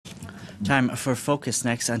Time for Focus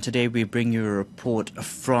next, and today we bring you a report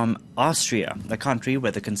from Austria, a country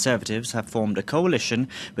where the Conservatives have formed a coalition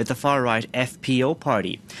with the far-right FPO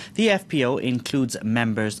party. The FPO includes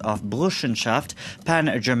members of Burschenschaft,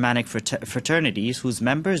 pan-Germanic fraternities, whose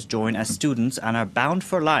members join as students and are bound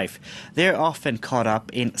for life. They are often caught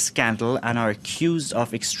up in scandal and are accused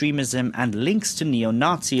of extremism and links to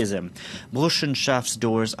Neo-Nazism. Burschenschaft's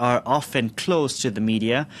doors are often closed to the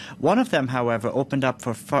media. One of them, however, opened up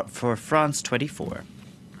for France 24.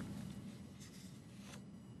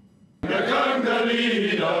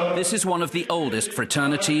 This is one of the oldest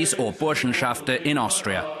fraternities, or Burschenschaften, in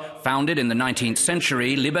Austria. Founded in the 19th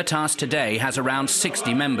century, Libertas today has around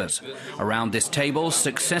 60 members. Around this table,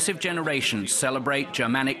 successive generations celebrate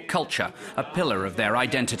Germanic culture, a pillar of their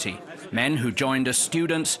identity. Men who joined as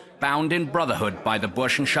students, bound in brotherhood by the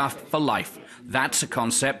Burschenschaft for life. That's a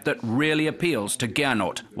concept that really appeals to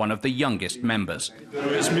Gernot, one of the youngest members. What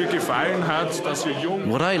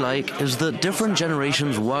I like is that different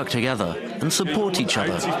generations work together and support each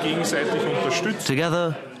other.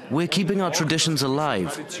 Together, we're keeping our traditions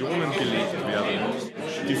alive.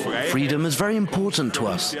 Freedom is very important to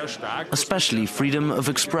us, especially freedom of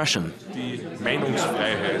expression.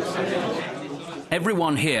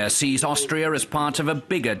 Everyone here sees Austria as part of a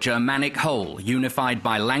bigger Germanic whole, unified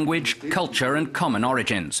by language, culture and common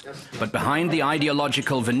origins. But behind the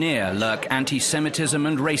ideological veneer lurk anti-Semitism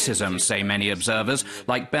and racism, say many observers,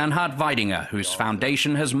 like Bernhard Weidinger, whose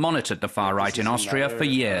foundation has monitored the far right in Austria for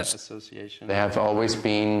years. There have always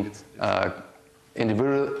been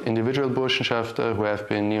individual Burschenschaften who have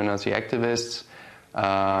been neo-Nazi activists,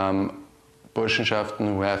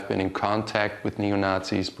 Burschenschaften who have been in contact with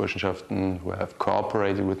neo-Nazis, Burschenschaften who have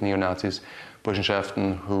cooperated with neo-Nazis,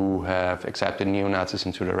 Burschenschaften who have accepted neo-Nazis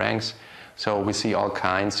into the ranks. So we see all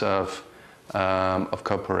kinds of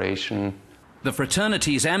cooperation. The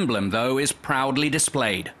fraternity's emblem, though, is proudly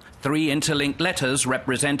displayed. 3 interlinked letters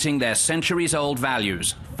representing their centuries-old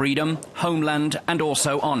values: freedom, homeland, and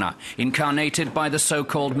also honor, incarnated by the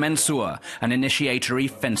so-called Mensur, an initiatory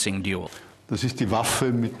fencing duel.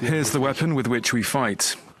 Here's the weapon with which we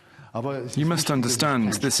fight. You must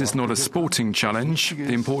understand, this is not a sporting challenge.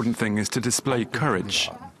 The important thing is to display courage.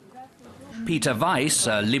 Peter Weiss,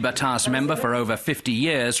 a Libertas member for over 50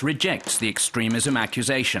 years, rejects the extremism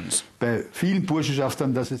accusations. When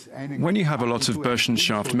you have a lot of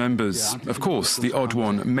Burschenschaft members, of course, the odd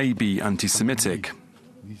one may be anti-Semitic.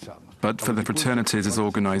 But for the fraternities as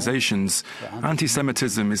organizations,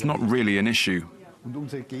 anti-Semitism is not really an issue.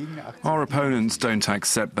 Our opponents don't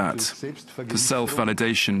accept that. For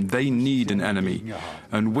self-validation, they need an enemy,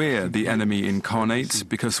 and we're the enemy incarnate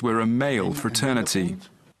because we're a male fraternity.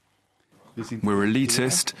 We're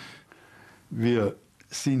elitist, and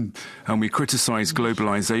we criticize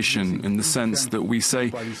globalization in the sense that we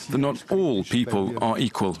say that not all people are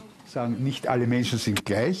equal.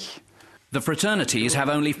 The fraternities have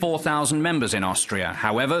only 4,000 members in Austria.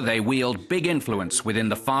 However, they wield big influence within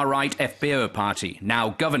the far-right FPO party,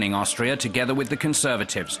 now governing Austria together with the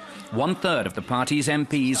Conservatives. 1/3 of the party's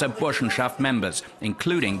MPs are Burschenschaft members,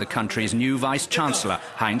 including the country's new vice-chancellor,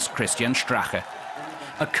 Heinz Christian Strache.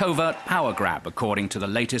 A covert power grab, according to the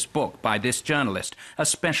latest book by this journalist, a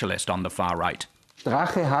specialist on the far right. To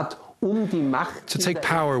take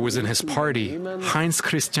power within his party, Heinz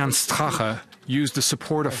Christian Strache used the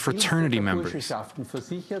support of fraternity members.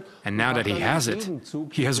 And now that he has it,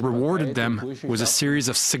 he has rewarded them with a series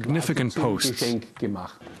of significant posts.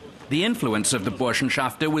 The influence of the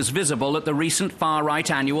Burschenschaften was visible at the recent far-right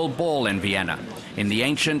annual ball in Vienna. In the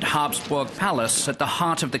ancient Habsburg Palace at the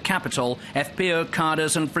heart of the capital, FPO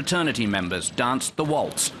cadres and fraternity members danced the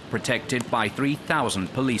waltz, protected by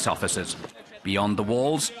 3,000 police officers. Beyond the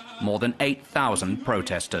walls, more than 8,000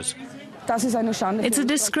 protesters. It's a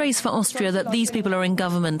disgrace for Austria that these people are in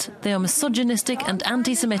government. They are misogynistic and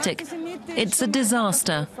anti-Semitic. It's a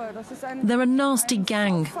disaster. They're a nasty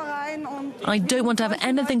gang. I don't want to have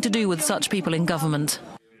anything to do with such people in government.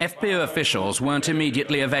 FPO officials weren't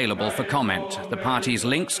immediately available for comment. The party's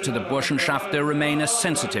links to the Burschenschaften remain a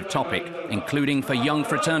sensitive topic, including for young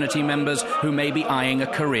fraternity members who may be eyeing a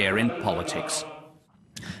career in politics.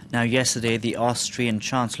 Now, yesterday, the Austrian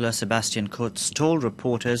Chancellor Sebastian Kurz told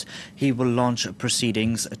reporters he will launch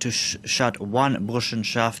proceedings to shut one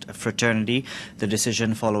Burschenschaft fraternity. The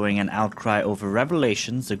decision following an outcry over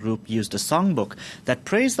revelations the group used a songbook that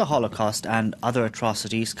praised the Holocaust and other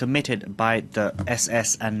atrocities committed by the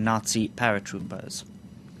SS and Nazi paratroopers.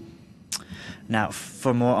 Now,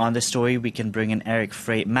 for more on this story, we can bring in Eric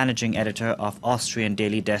Frey, managing editor of Austrian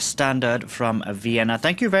daily Der Standard from Vienna.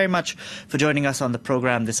 Thank you very much for joining us on the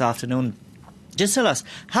program this afternoon. Just tell us,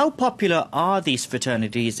 how popular are these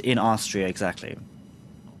fraternities in Austria exactly?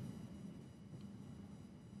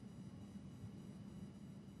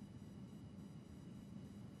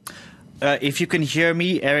 If you can hear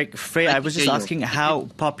me, Eric Frey, I was just asking how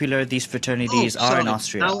popular these fraternities are in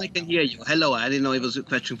Austria. Now I can hear you. Hello, I didn't know it was a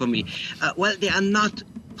question for me. Well, they are not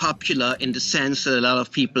popular in the sense that a lot of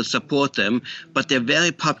people support them, but they're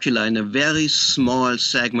very popular in a very small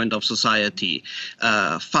segment of society.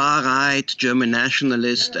 Far-right, German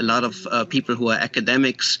nationalists, a lot of people who are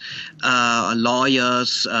academics,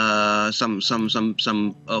 lawyers,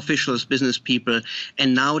 some officials, business people,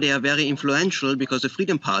 and now they are very influential because the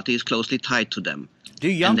Freedom Party is closely tied to them.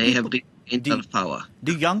 And they have gained a lot of power.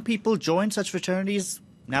 Do young people join such fraternities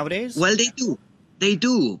nowadays? Well, they do. They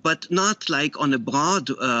do, but not like on a broad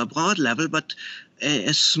level, but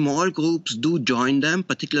small groups do join them,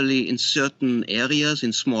 particularly in certain areas,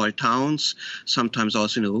 in small towns, sometimes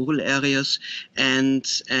also in rural areas, and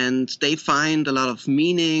they find a lot of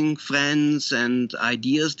meaning, friends, and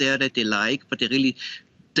ideas there that they like, but they really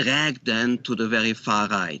drag them to the very far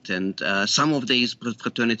right. And some of these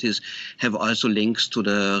fraternities have also links to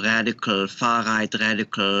the radical, far right,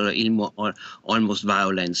 radical, almost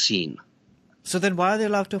violent scene. So then why are they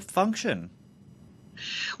allowed to function?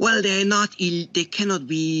 Well, they're not. They cannot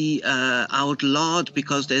be outlawed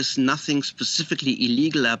because there's nothing specifically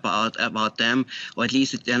illegal about them, or at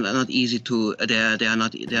least they're not easy to. They're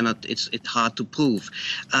not. It's hard to prove.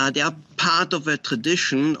 They are part of a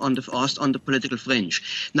tradition on the political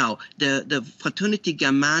fringe. Now, the fraternity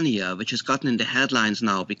Germania, which has gotten in the headlines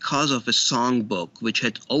now because of a songbook which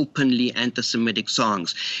had openly anti-Semitic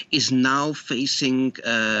songs, is now facing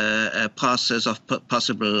a process of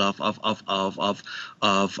possible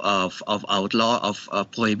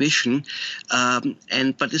prohibition,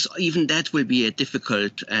 but even that will be a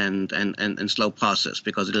difficult and slow process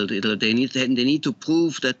because they need to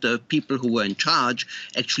prove that the people who were in charge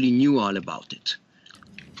actually knew all about it.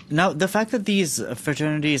 Now, the fact that these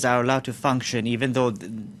fraternities are allowed to function, even though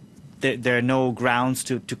there are no grounds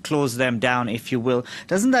to close them down, if you will,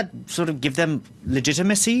 doesn't that sort of give them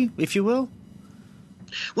legitimacy, if you will?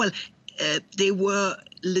 Well, they were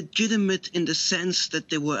legitimate in the sense that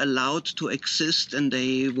they were allowed to exist and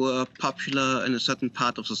they were popular in a certain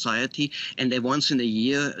part of society, and they once in a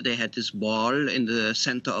year they had this ball in the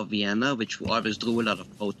center of Vienna which always drew a lot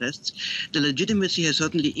of protests. The legitimacy has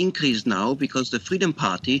certainly increased now because the Freedom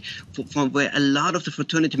Party, from where a lot of the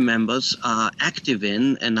fraternity members are active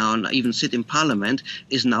in and now even sit in parliament,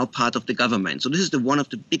 is now part of the government. So this is one of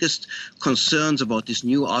the biggest concerns about this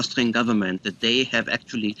new Austrian government, that they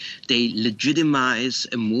legitimize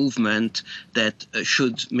a movement that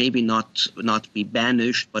should maybe not be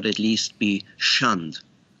banished, but at least be shunned.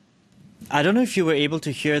 I don't know if you were able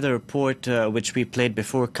to hear the report which we played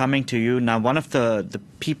before coming to you. Now, one of the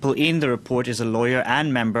people in the report is a lawyer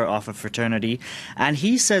and member of a fraternity, and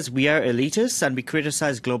he says we are elitists and we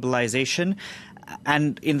criticize globalization,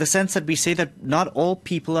 and in the sense that we say that not all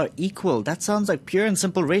people are equal. That sounds like pure and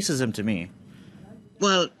simple racism to me.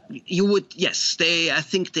 Well, yes, I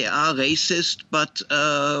think they are racist, but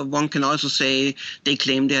one can also say they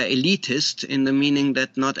claim they are elitist, in the meaning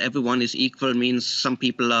that not everyone is equal, means some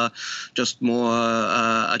people are just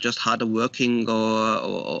harder working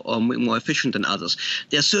or more efficient than others.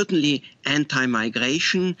 They are certainly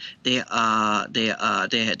anti-migration. They have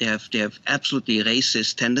absolutely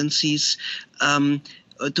racist tendencies.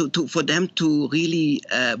 For them to really,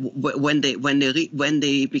 when they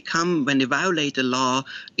violate the law,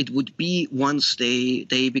 it would be once they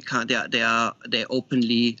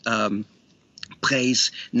openly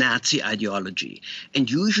praise Nazi ideology,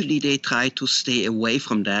 and usually they try to stay away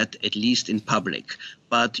from that, at least in public.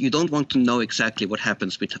 But you don't want to know exactly what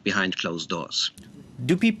happens behind closed doors.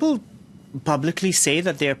 Do people publicly say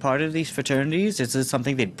that they are part of these fraternities? Is this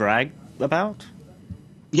something they brag about?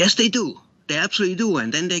 Yes, they do. They absolutely do.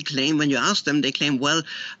 And then they claim, when you ask them, they claim, well,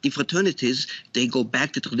 the fraternities, the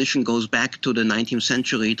tradition goes back to the 19th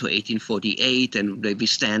century, to 1848, and we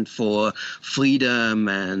stand for freedom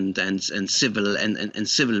and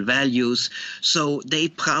civil values. So they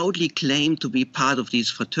proudly claim to be part of these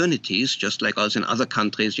fraternities, just like also in other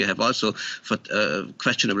countries. You have also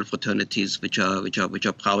questionable fraternities which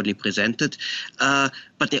are proudly presented.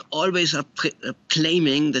 But they always are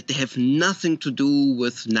claiming that they have nothing to do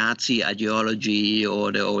with Nazi ideology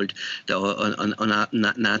or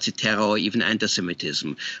Nazi terror, or even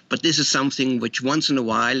anti-Semitism. But this is something which once in a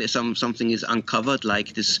while something is uncovered,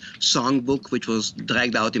 like this songbook, which was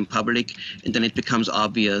dragged out in public, and then it becomes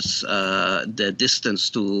obvious the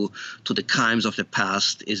distance to the crimes of the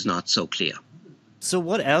past is not so clear. So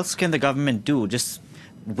what else can the government do? Just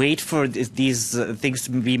wait for these things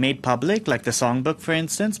to be made public, like the songbook, for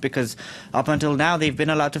instance? Because up until now, they've been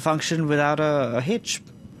allowed to function without a hitch.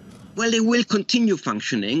 Well, they will continue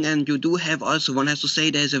functioning, and you do have also, one has to say,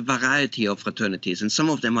 there's a variety of fraternities, and some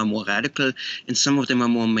of them are more radical, and some of them are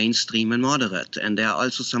more mainstream and moderate. And there are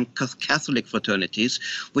also some Catholic fraternities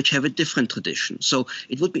which have a different tradition. So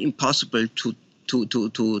it would be impossible to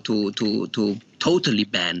totally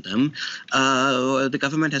ban them. The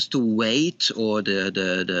government has to wait, or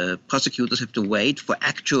the prosecutors have to wait for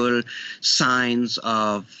actual signs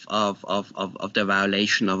of the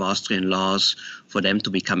violation of Austrian laws for them to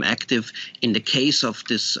become active. In the case of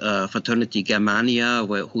this fraternity Germania,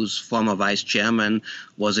 whose former vice chairman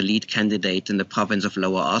was a lead candidate in the province of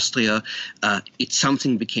Lower Austria,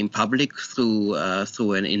 something became public through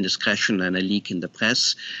an indiscretion and a leak in the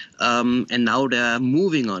press. And now they're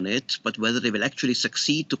moving on it, but whether they will actually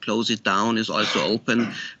succeed to close it down is also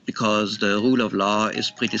open, because the rule of law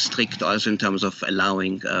is pretty strict also in terms of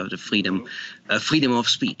allowing the freedom of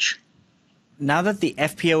speech. Now that the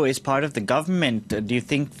FPO is part of the government, do you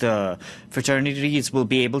think the fraternities will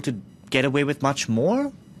be able to get away with much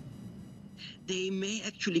more? They may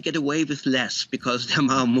actually get away with less, because they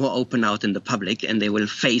are more open out in the public and they will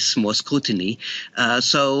face more scrutiny.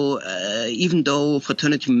 So even though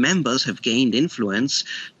fraternity members have gained influence,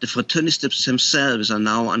 the fraternities themselves are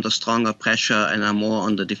now under stronger pressure and are more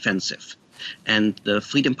on the defensive. And the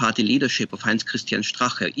Freedom Party leadership of Heinz-Christian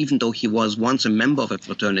Strache, even though he was once a member of a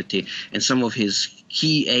fraternity, and some of his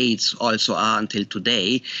key aides also are until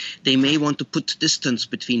today, they may want to put distance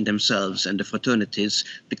between themselves and the fraternities,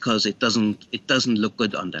 because it doesn't look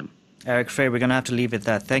good on them. Eric Frey, we're going to have to leave it at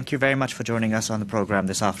that. Thank you very much for joining us on the program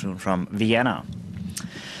this afternoon from Vienna.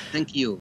 Thank you.